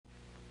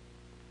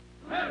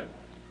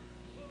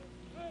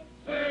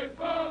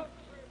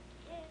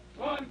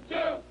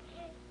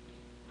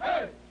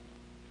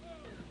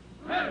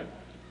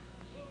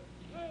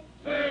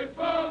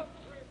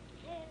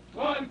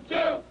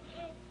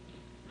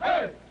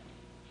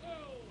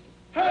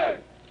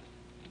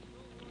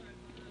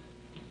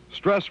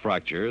Stress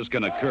fractures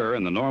can occur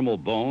in the normal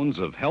bones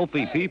of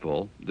healthy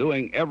people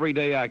doing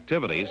everyday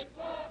activities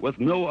with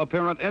no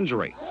apparent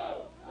injury.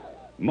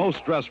 Most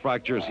stress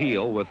fractures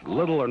heal with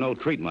little or no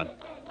treatment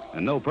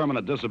and no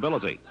permanent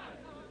disability.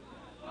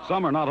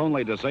 Some are not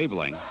only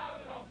disabling,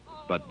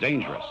 but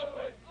dangerous.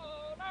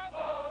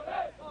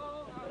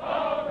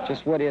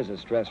 Just what is a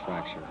stress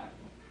fracture?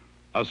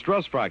 A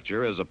stress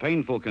fracture is a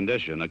painful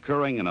condition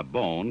occurring in a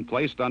bone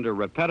placed under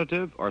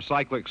repetitive or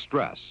cyclic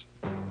stress.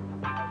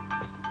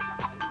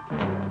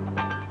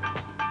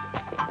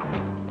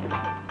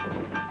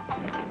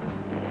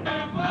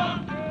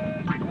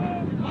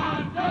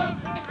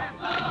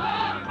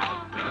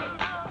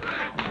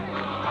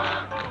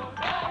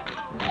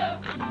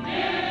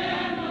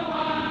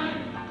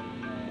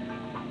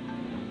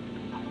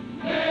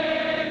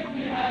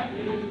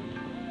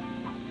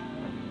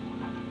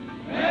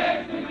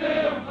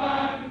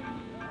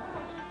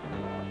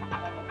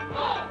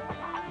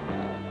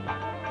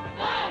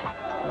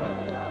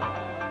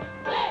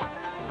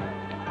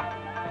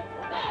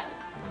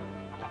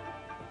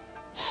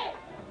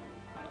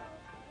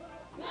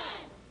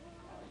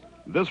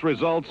 This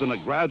results in a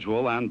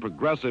gradual and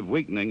progressive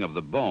weakening of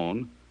the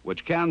bone,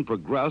 which can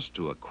progress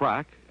to a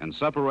crack and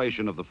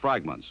separation of the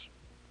fragments.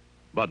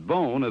 But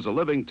bone is a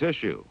living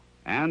tissue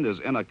and is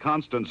in a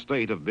constant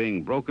state of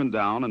being broken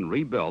down and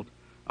rebuilt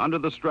under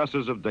the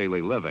stresses of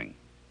daily living.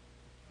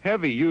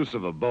 Heavy use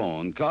of a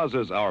bone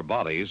causes our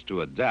bodies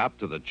to adapt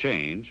to the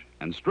change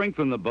and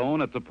strengthen the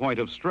bone at the point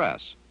of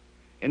stress,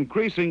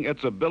 increasing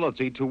its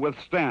ability to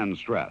withstand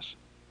stress.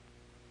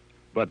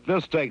 But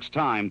this takes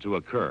time to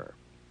occur.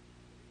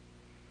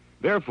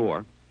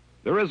 Therefore,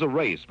 there is a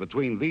race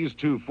between these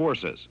two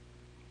forces,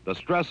 the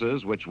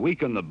stresses which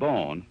weaken the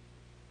bone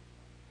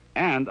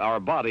and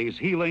our body's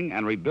healing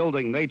and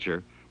rebuilding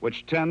nature,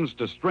 which tends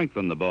to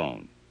strengthen the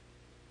bone.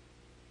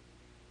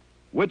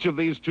 Which of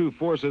these two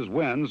forces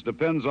wins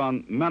depends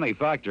on many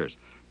factors,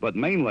 but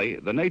mainly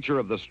the nature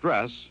of the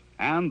stress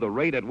and the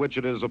rate at which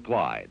it is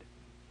applied.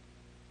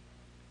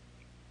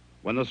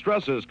 When the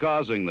stresses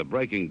causing the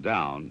breaking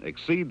down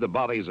exceed the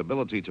body's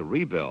ability to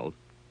rebuild,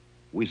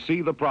 we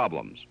see the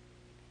problems.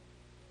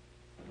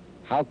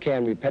 How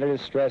can repetitive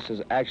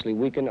stresses actually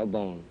weaken a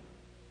bone?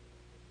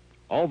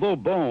 Although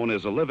bone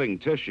is a living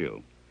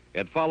tissue,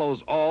 it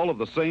follows all of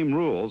the same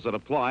rules that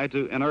apply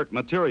to inert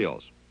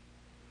materials.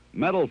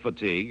 Metal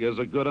fatigue is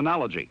a good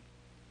analogy.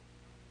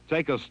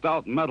 Take a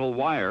stout metal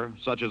wire,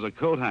 such as a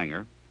coat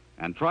hanger,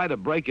 and try to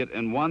break it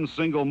in one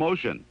single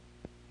motion.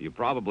 You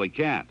probably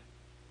can't.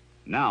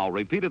 Now,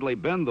 repeatedly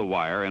bend the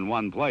wire in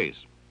one place.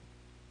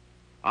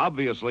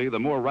 Obviously, the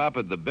more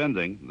rapid the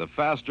bending, the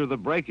faster the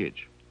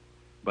breakage.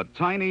 But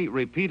tiny,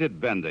 repeated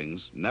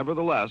bendings,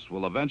 nevertheless,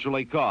 will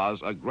eventually cause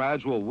a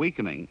gradual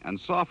weakening and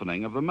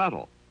softening of the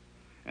metal,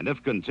 and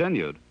if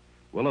continued,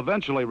 will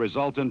eventually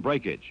result in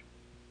breakage.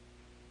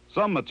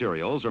 Some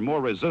materials are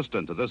more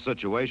resistant to this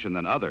situation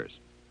than others,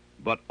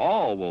 but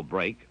all will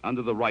break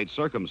under the right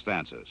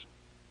circumstances.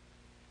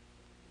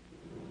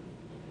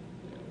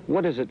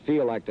 What does it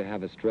feel like to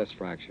have a stress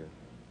fracture?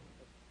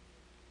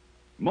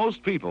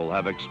 Most people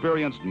have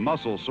experienced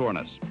muscle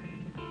soreness.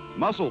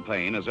 Muscle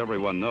pain, as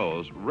everyone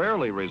knows,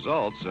 rarely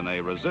results in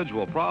a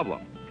residual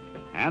problem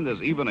and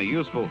is even a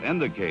useful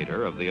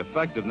indicator of the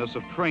effectiveness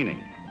of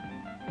training.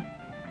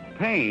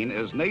 Pain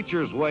is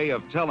nature's way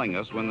of telling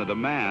us when the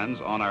demands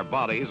on our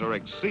bodies are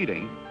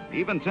exceeding,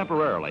 even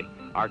temporarily,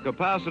 our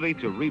capacity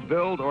to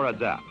rebuild or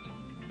adapt.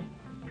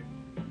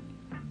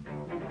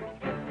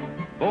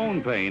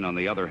 Bone pain, on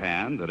the other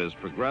hand, that is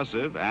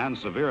progressive and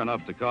severe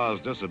enough to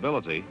cause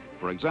disability,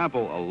 for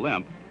example, a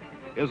limp,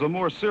 is a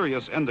more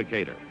serious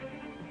indicator.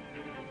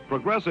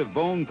 Progressive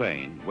bone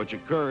pain, which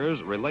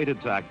occurs related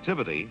to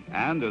activity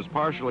and is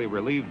partially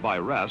relieved by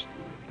rest,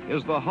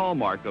 is the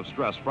hallmark of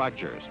stress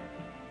fractures.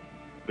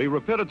 The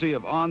rapidity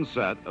of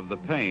onset of the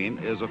pain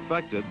is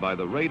affected by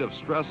the rate of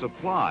stress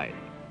applied,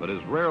 but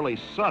is rarely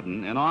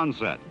sudden in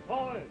onset.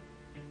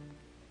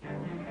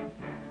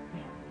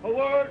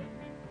 Alert!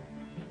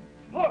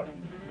 Push!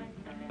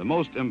 The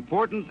most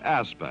important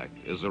aspect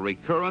is the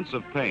recurrence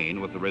of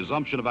pain with the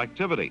resumption of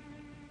activity.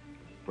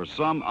 For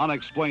some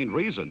unexplained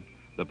reason,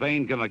 the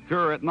pain can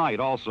occur at night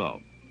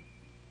also.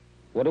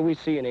 What do we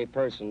see in a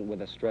person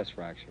with a stress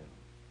fracture?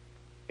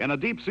 In a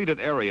deep-seated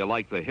area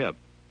like the hip,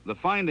 the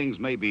findings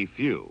may be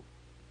few.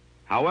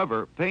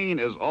 However, pain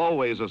is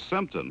always a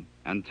symptom,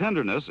 and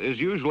tenderness is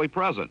usually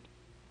present.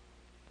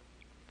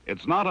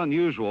 It's not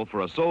unusual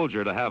for a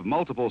soldier to have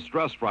multiple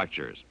stress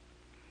fractures.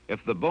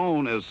 If the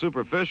bone is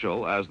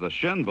superficial, as the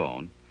shin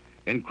bone,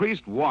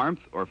 increased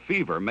warmth or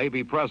fever may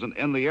be present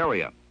in the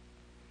area.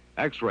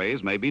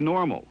 X-rays may be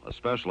normal,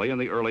 especially in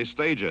the early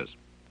stages.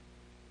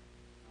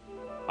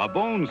 A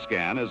bone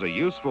scan is a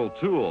useful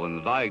tool in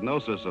the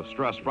diagnosis of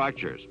stress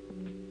fractures.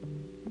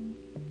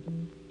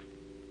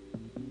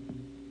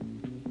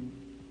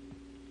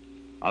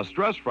 A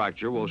stress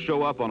fracture will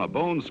show up on a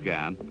bone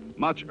scan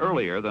much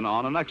earlier than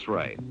on an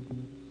X-ray.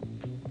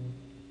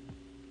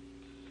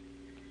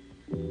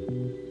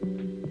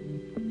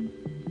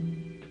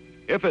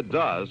 If it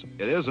does,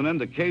 it is an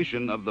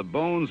indication of the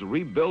bone's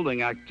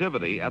rebuilding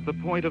activity at the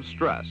point of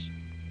stress.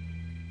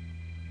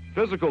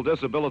 Physical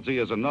disability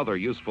is another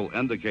useful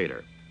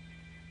indicator.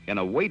 In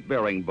a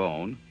weight-bearing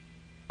bone,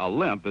 a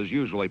limp is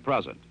usually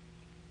present.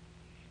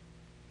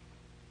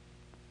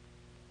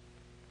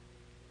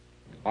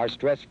 Are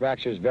stress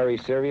fractures very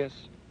serious?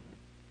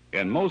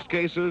 In most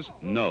cases,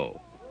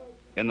 no.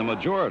 In the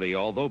majority,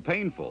 although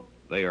painful,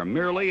 they are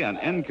merely an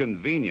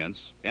inconvenience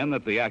in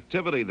that the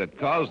activity that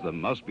caused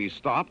them must be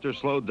stopped or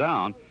slowed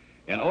down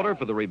in order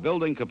for the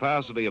rebuilding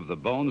capacity of the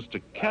bones to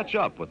catch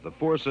up with the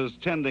forces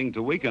tending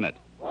to weaken it.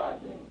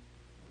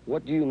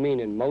 What do you mean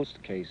in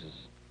most cases?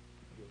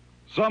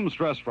 Some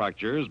stress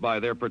fractures, by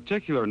their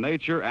particular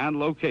nature and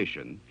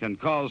location, can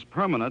cause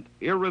permanent,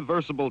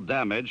 irreversible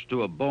damage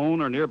to a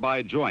bone or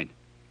nearby joint.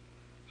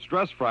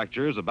 Stress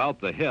fractures about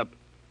the hip,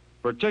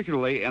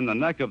 particularly in the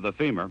neck of the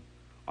femur,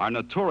 are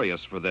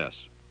notorious for this.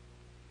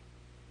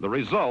 The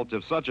result,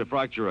 if such a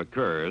fracture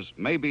occurs,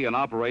 may be an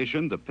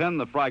operation to pin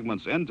the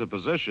fragments into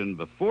position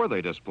before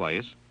they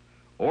displace,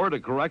 or to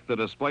correct the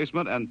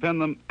displacement and pin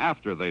them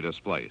after they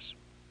displace.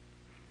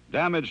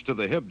 Damage to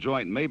the hip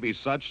joint may be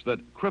such that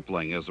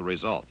crippling is the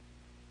result.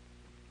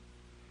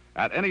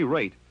 At any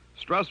rate,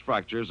 stress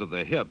fractures of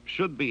the hip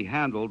should be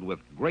handled with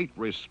great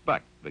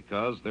respect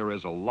because there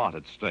is a lot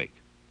at stake.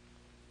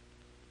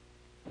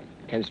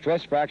 Can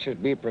stress fractures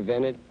be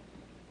prevented?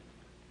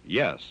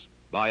 Yes,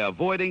 by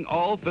avoiding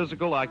all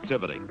physical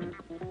activity.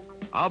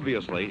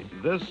 Obviously,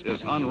 this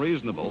is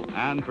unreasonable,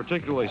 and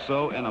particularly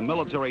so in a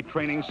military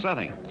training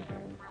setting.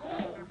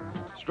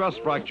 Stress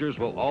fractures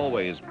will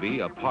always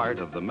be a part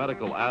of the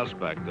medical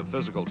aspect of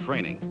physical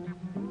training,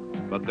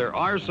 but there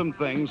are some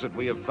things that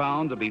we have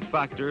found to be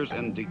factors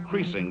in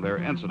decreasing their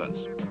incidence.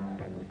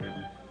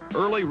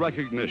 Early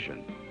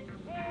recognition.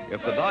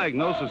 If the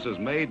diagnosis is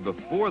made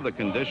before the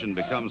condition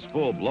becomes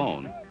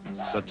full-blown,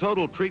 the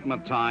total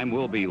treatment time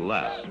will be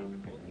less.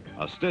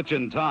 A stitch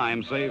in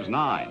time saves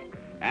 9,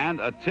 and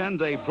a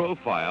 10-day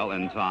profile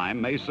in time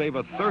may save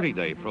a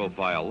 30-day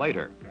profile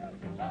later.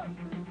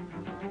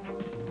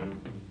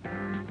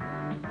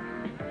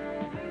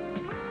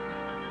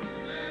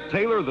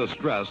 Tailor the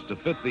stress to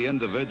fit the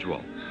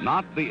individual,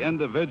 not the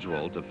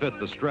individual to fit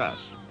the stress.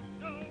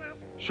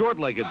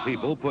 Short-legged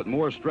people put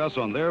more stress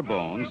on their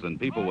bones than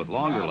people with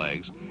longer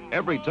legs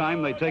every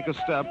time they take a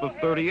step of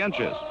 30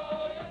 inches.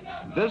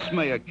 This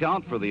may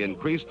account for the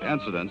increased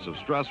incidence of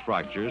stress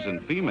fractures in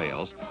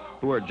females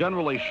who are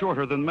generally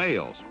shorter than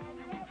males.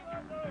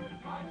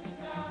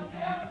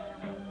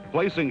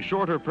 Placing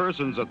shorter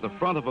persons at the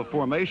front of a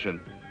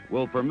formation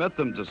will permit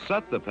them to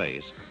set the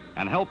pace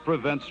and help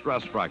prevent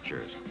stress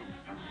fractures.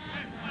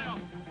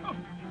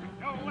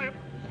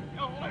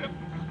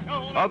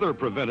 Other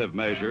preventive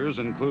measures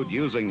include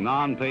using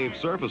non-paved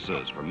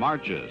surfaces for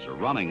marches or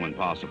running when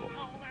possible.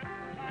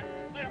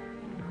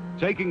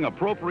 Taking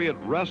appropriate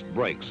rest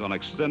breaks on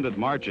extended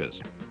marches.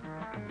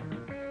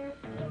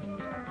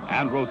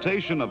 And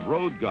rotation of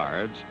road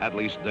guards at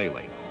least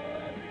daily.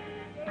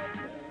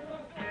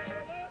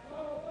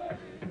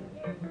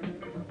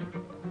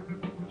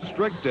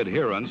 Strict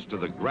adherence to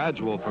the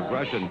gradual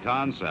progression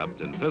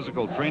concept in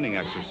physical training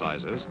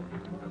exercises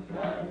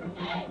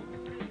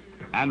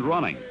and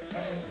running.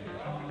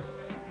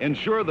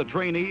 Ensure the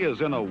trainee is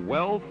in a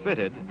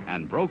well-fitted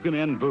and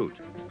broken-in boot.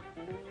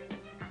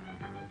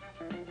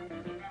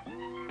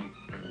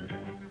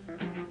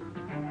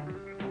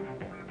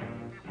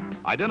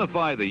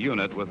 Identify the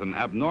unit with an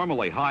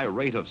abnormally high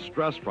rate of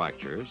stress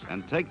fractures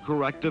and take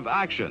corrective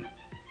action.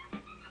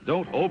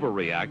 Don't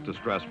overreact to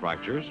stress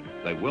fractures.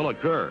 They will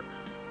occur.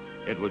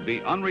 It would be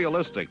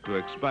unrealistic to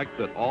expect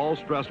that all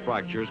stress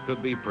fractures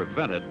could be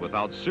prevented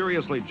without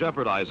seriously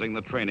jeopardizing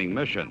the training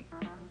mission.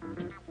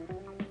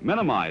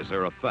 Minimize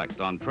their effect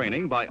on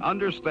training by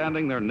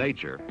understanding their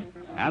nature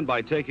and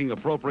by taking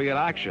appropriate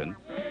action,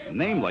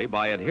 namely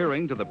by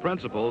adhering to the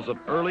principles of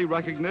early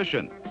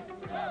recognition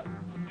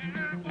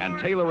and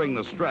tailoring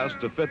the stress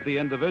to fit the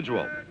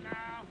individual.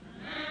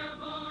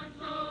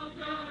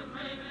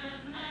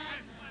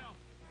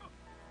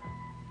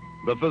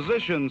 The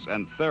physicians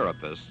and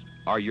therapists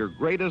are your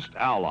greatest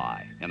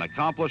ally in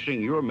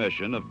accomplishing your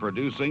mission of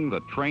producing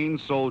the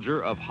trained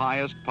soldier of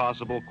highest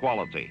possible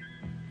quality.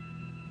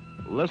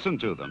 Listen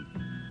to them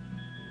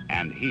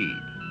and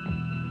heed.